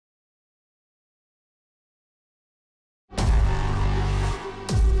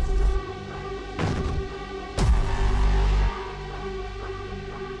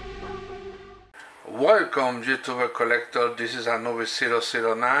Welcome YouTuber collector, this is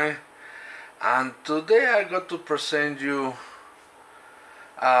Anubis009 and today I got to present you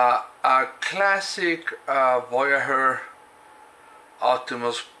a classic Voyager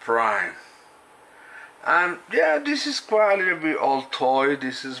Optimus Prime. And yeah, this is quite a little bit old toy.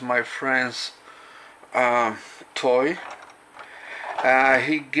 This is my friend's toy.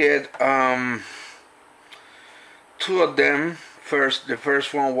 He get two of them. The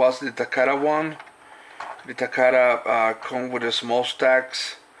first one was the Takara one. The Takara come with the small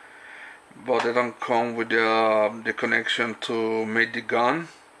stacks, but they don't come with the connection to make the gun.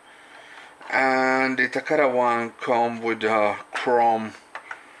 And the Takara one come with chrome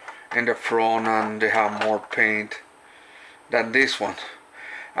in the front, and they have more paint than this one.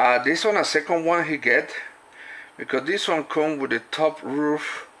 This one, a second one he get, because this one come with the top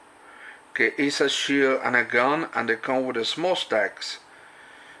roof. Okay, it's a shield and a gun, and they come with the small stacks.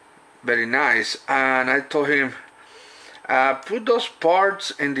 Very nice. And I told him, put those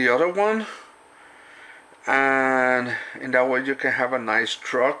parts in the other one, and in that way you can have a nice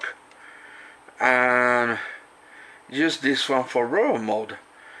truck, and use this one for road mode.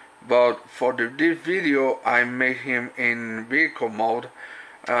 But for this video I made him in vehicle mode.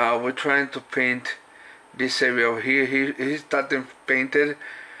 We're trying to paint this area over here. He started painted,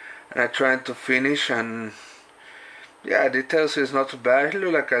 and I'm trying to finish, and yeah, details is not too bad. It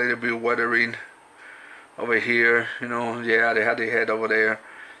look like a little bit weathering over here, you know. Yeah, they had the head over there,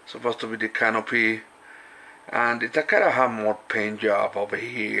 supposed to be the canopy, and the Takara have more paint job over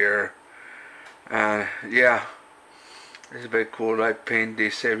here. And yeah, it's very cool. I paint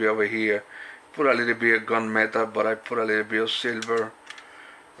this area over here, put a little bit of gunmetal, but I put a little bit of silver.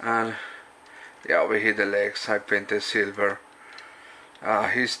 And yeah, over here the legs I painted silver.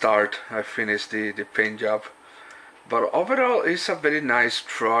 I finished the paint job, but overall it's a very nice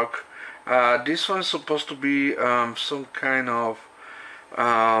truck. This one's supposed to be some kind of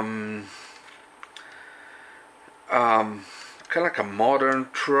kind of like a modern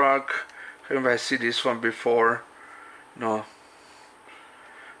truck. I don't know if I see this one before. No.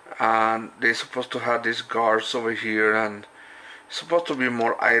 And they're supposed to have these guards over here, and it's supposed to be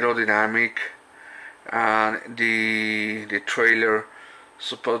more aerodynamic, and the trailer,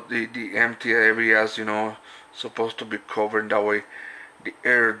 the empty areas, you know, supposed to be covered. That way the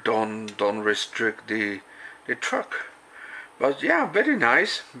air don't restrict the truck. But yeah, very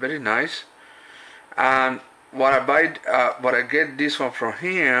nice, very nice. And what I get this one from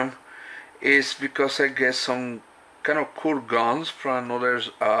him is because I get some kind of cool guns from another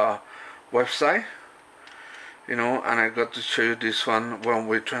website, you know, and I got to show you this one when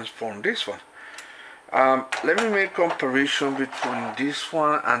we transform this one. Let me make a comparison between this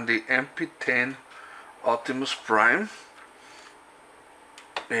one and the MP10 Optimus Prime.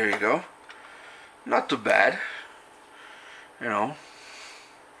 There you go. Not too bad, you know,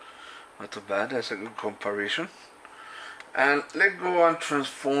 not too bad. That's a good comparison. And let's go and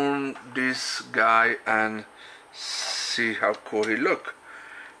transform this guy and see how cool he look.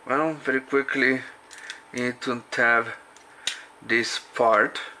 Well, very quickly you need to tab this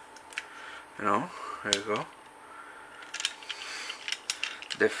part, you know. There you go.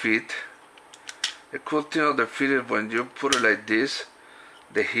 The feet. The cool thing of the feet is when you put it like this,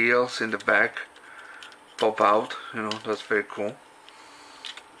 the heels in the back pop out, you know. That's very cool.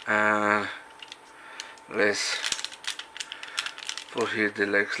 And let's put here the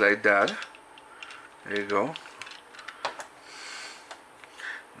legs like that. There you go.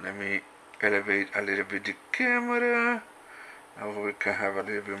 Let me elevate a little bit the camera. Now we can have a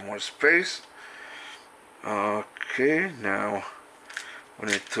little bit more space. Okay, now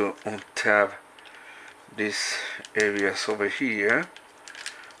we need to untab these areas over here.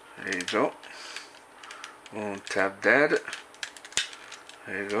 There you go. Untap that.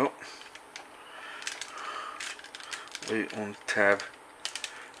 There you go. We untab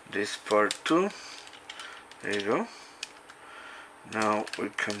this part too. There you go. Now we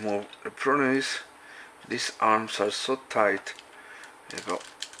can move the problem is these arms are so tight. There you go.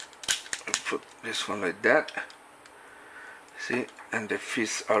 We put this one like that. See, and the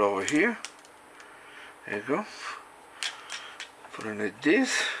fists are over here. There you go. Put it like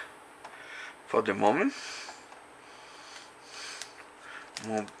this for the moment.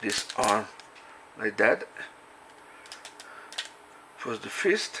 Move this arm like that. Put the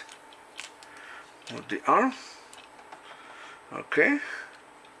fist. Move the arm. Okay.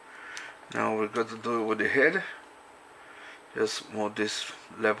 Now we got to do it with the head. Just move this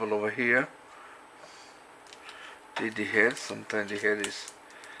level over here. Take the head. Sometimes the head is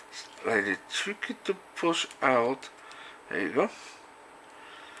slightly tricky to push out. There you go.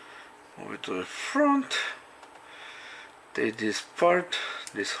 Move it to the front. Take this part,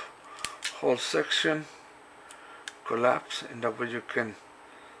 this whole section, collapse, and that way you can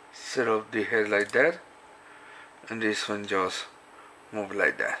set up the head like that, and this one just move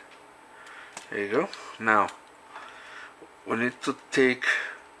like that. There you go. Now we need to take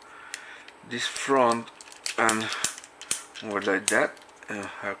this front and move it like that, and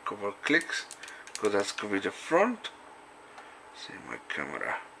have a couple of clicks, because that's gonna be the front. See my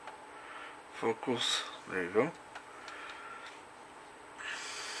camera focus. There you go.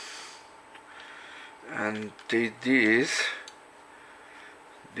 And take this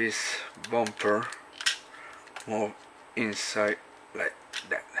bumper, move inside like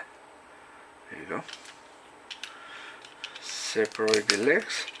that. There you go. Separate the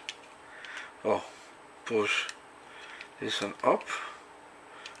legs. Oh, push this one up,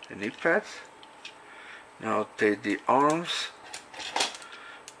 the knee pads. Now take the arms.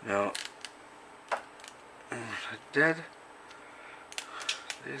 Now like that.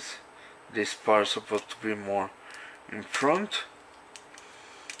 This part is supposed to be more in front.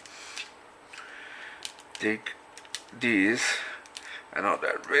 Take this, I know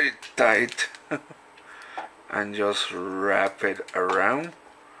they're very tight, and just wrap it around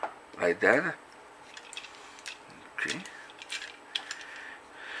like that. Okay.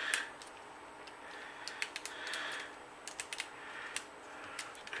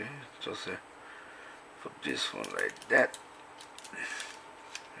 Okay, just put this one like that.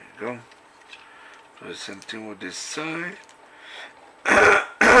 There you go. Do the same thing with this side.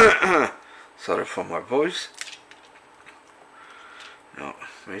 Sorry for my voice. Now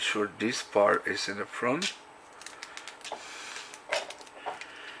make sure this part is in the front.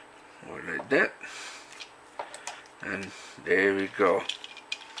 Or like that. And there we go.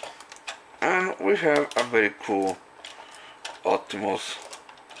 And we have a very cool Optimus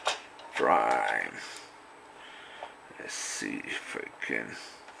Prime. Let's see if I can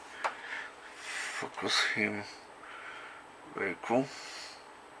focus him. Very cool.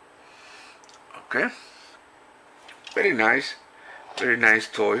 Okay, very nice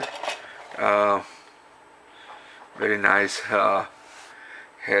toy. Very nice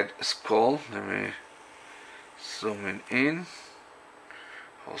head skull. Let me zoom in.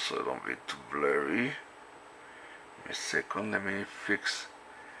 Also, don't be too blurry. Give me a second. Let me fix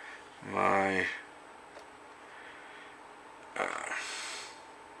my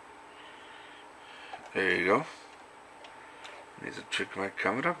there you go. Need to check my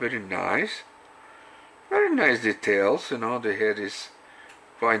camera. Very nice. Very nice details, you know, the head is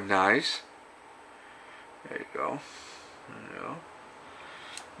quite nice. There you go. There you go.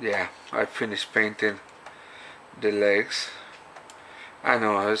 Yeah, I finished painting the legs. I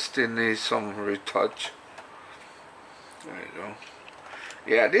know, I still need some retouch. There you go.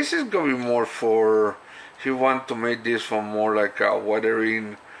 Yeah, this is gonna be more for, if you want to make this for more like a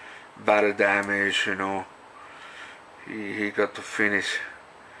weathering, battle damage, you know. He got to finish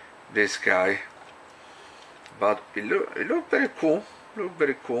this guy. But it look very cool. Look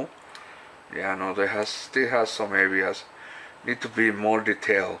very cool. Yeah, no, still has some areas need to be more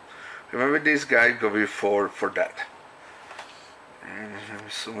detailed. Remember, this guy go before for that. And I'm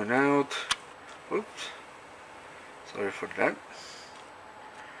zooming out. Oops. Sorry for that.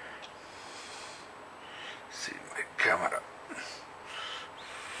 See my camera.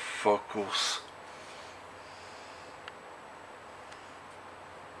 Focus.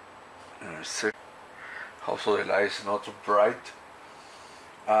 Also the light is not too bright.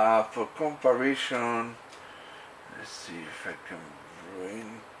 For comparison, let's see if I can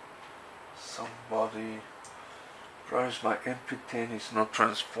bring somebody. Probably my MP10 is not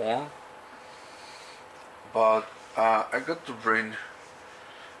transformed, but I got to bring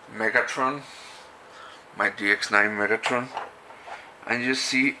Megatron, my DX9 Megatron, and you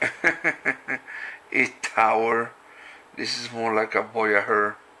see a tower. This is more like a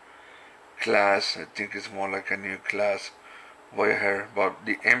Voyager class. I think it's more like a new class Voyager, but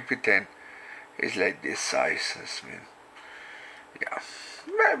the MP10 is like this size. I mean, yeah,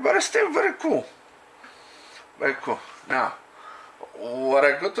 but it's still very cool. Very cool. Now, what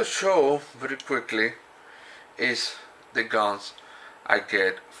I got to show very quickly is the guns I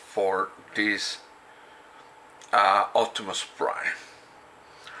get for this Optimus Prime.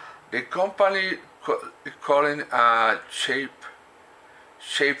 The company is calling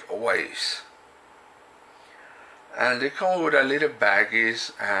Shapeways, and they come with a little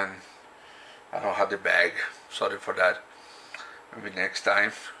baggies, and I don't have the bag. Sorry for that. Maybe next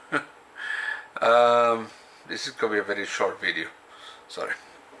time. This is gonna be a very short video. Sorry.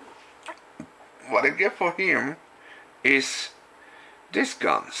 What I get for him is these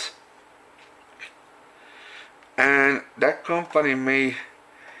guns. And that company made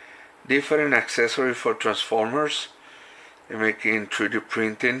different accessories for Transformers. They're making 3D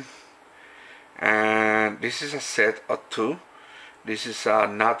printing, and this is a set of two. This is a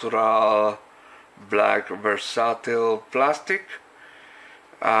natural black versatile plastic.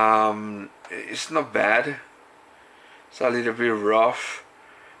 It's not bad. It's a little bit rough,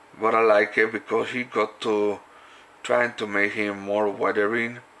 but I like it because he got to trying to make him more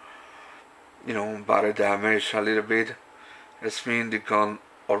weathering, you know, body damage a little bit. That's mean the gun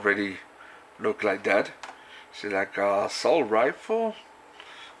already look like that. See, like a assault rifle,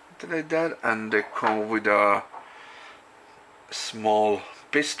 something like that, and they come with a small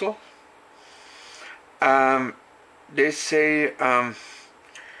pistol. They say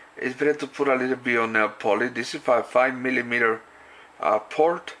it's better to put a little bit on nail polish. This is a 5mm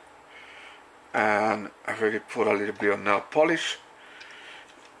port, and I already put a little bit on nail polish.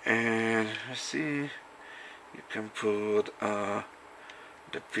 And let's see, you can put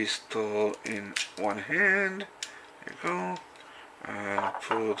the pistol in one hand. There you go, and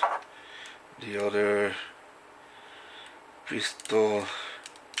put the other pistol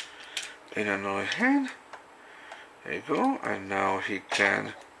in another hand. There you go, and now he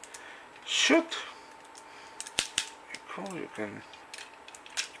can shoot. There you go, you can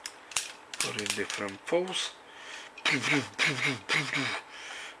put in different pose.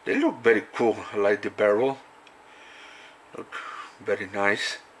 They look very cool. I like the barrel. Look very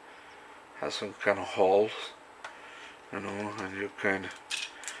nice. Has some kind of holes, you know, and you can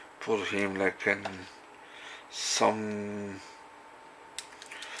put him like in some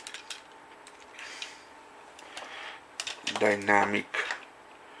dynamic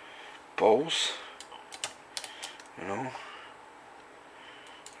pose, you know,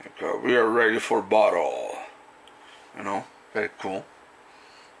 like we are ready for battle, you know, very cool.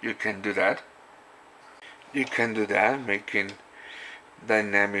 You can do that. You can do that, making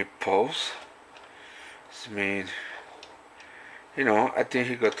dynamic pose. I mean, you know, I think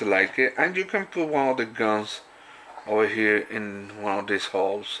he got to like it. And you can put one of the guns over here in one of these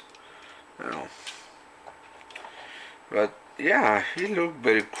holes, you know. But yeah, he looked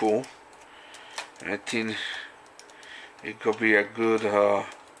very cool. And I think it could be a good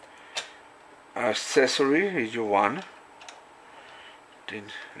accessory if you want. It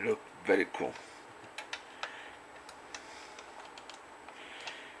looked very cool.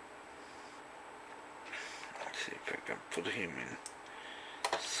 Let's see if I can put him in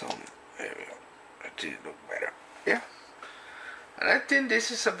some area. I think it look better. Yeah, and I think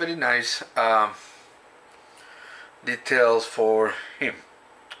this is a very nice details for him.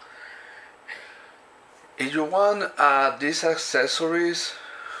 If you want these accessories,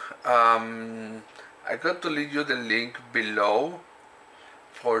 I got to leave you the link below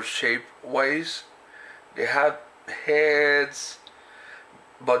for Shapeways. They have heads,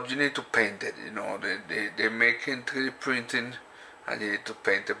 but you need to paint it, you know. They're making 3D printing and you need to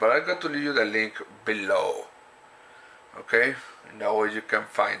paint it, but I got to leave you the link below, okay, and that way you can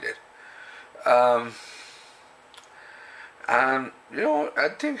find it. And you know, I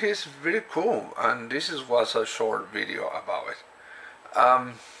think he's really cool, and this was a short video about it.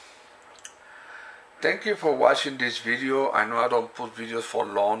 Thank you for watching this video. I know I don't put videos for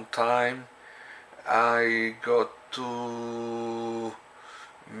a long time. I got to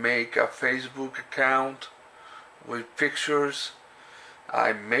make a Facebook account with pictures.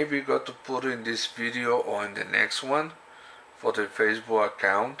 I maybe got to put in this video or in the next one for the Facebook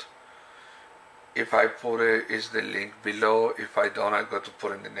account. If I put it, is the link below. If I don't, I got to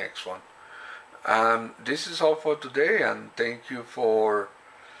put in the next one. This is all for today, and thank you for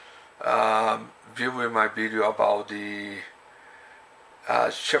viewing my video about the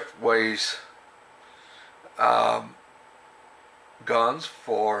Shapeways guns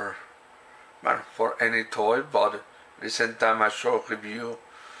for any toy, but at the same time I show a review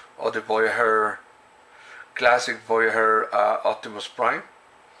of the Voyager, classic Voyager Optimus Prime,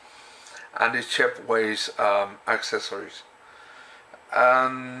 and the Shapeways accessories.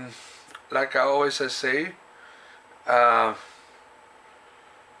 And like I always say,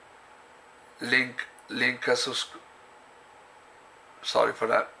 link a sorry for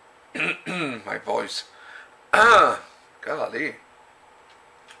that. My voice. Golly.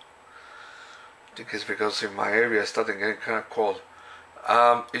 I think it's because in my area it's starting getting kind of cold.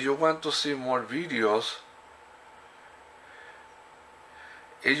 If you want to see more videos,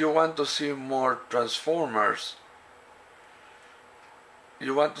 if you want to see more Transformers,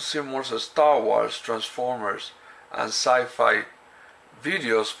 you want to see more Star Wars, Transformers, and sci-fi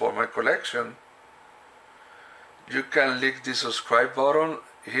videos for my collection, you can click the subscribe button,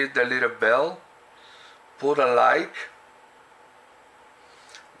 hit the little bell, put a like,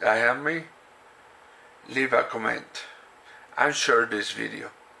 that help me, leave a comment, and share this video.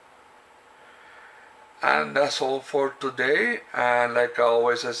 And that's all for today, and like I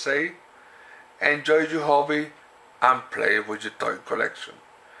always say, enjoy your hobby and play with your toy collection.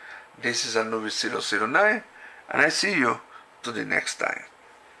 This is Anubis009, and I see you to the next time.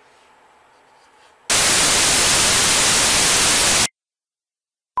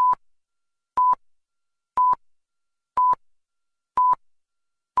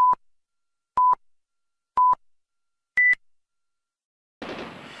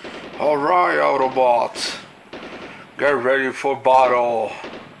 Alright, Autobots, get ready for battle.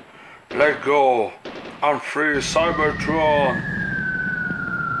 Let go and free Cybertron.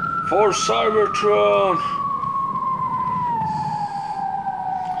 For Cybertron.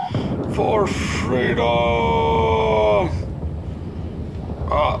 For freedom.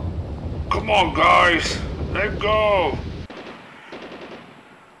 Come on, guys, let go.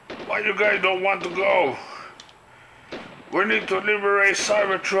 Why you guys don't want to go? We need to liberate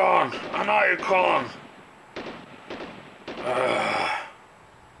Cybertron, an icon.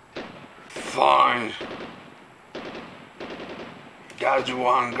 Fine. Guys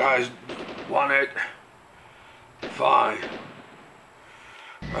want it. Fine.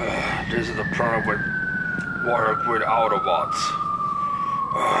 This is the problem with work with Autobots.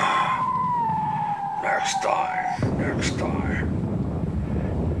 Next time.